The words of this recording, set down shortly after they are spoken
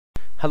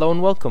Hello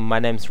and welcome, my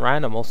name's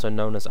Ryan, I'm also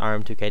known as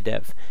RM2K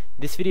Dev.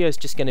 This video is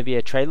just going to be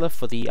a trailer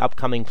for the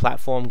upcoming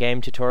platform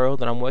game tutorial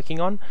that I'm working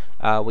on.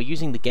 We're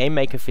using the Game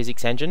Maker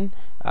physics engine.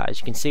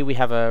 As you can see, we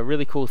have a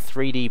really cool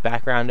 3D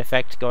background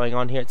effect going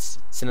on here. It's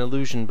an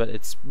illusion, but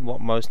it's what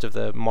most of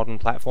the modern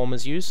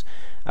platformers use.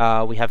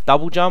 We have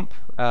double jump,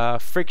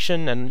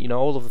 friction, and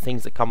all of the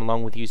things that come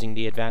along with using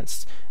the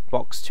advanced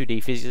box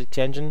 2D physics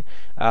engine.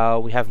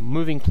 We have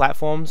moving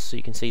platforms, so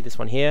you can see this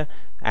one here,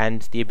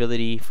 and the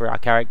ability for our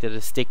character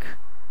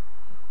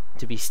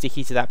to be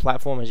sticky to that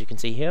platform, as you can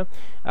see here.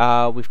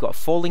 We've got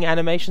falling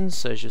animations,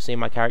 so as you'll see,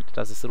 my character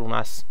does this little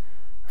nice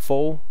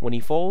fall when he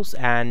falls,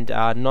 and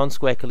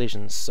non-square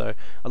collisions. So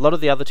a lot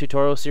of the other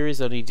tutorial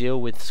series only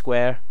deal with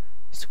square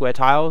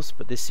tiles,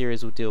 but this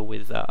series will deal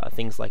with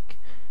things like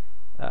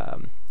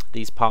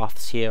these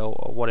paths here,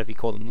 or whatever you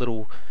call them,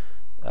 little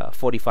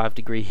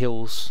 45-degree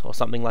hills or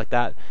something like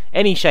that.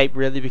 Any shape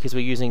really, because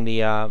we're using the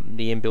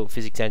inbuilt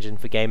physics engine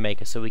for Game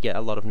Maker, so we get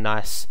a lot of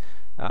nice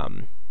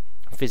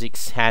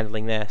physics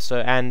handling there.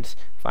 So, and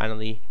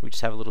finally we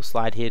just have a little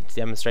slide here to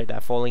demonstrate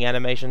that falling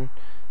animation,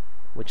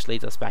 which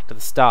leads us back to the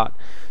start.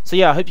 So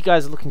yeah, I hope you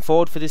guys are looking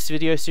forward for this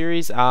video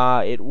series.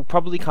 It will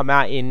probably come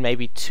out in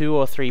maybe 2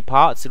 or 3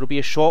 parts. It'll be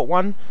a short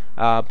one,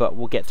 but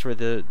we'll get through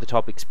the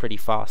topics pretty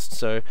fast.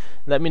 So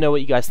let me know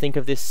what you guys think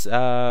of this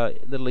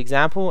little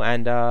example,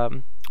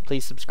 and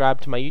please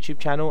subscribe to my YouTube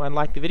channel and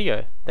like the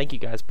video. Thank you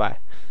guys, bye.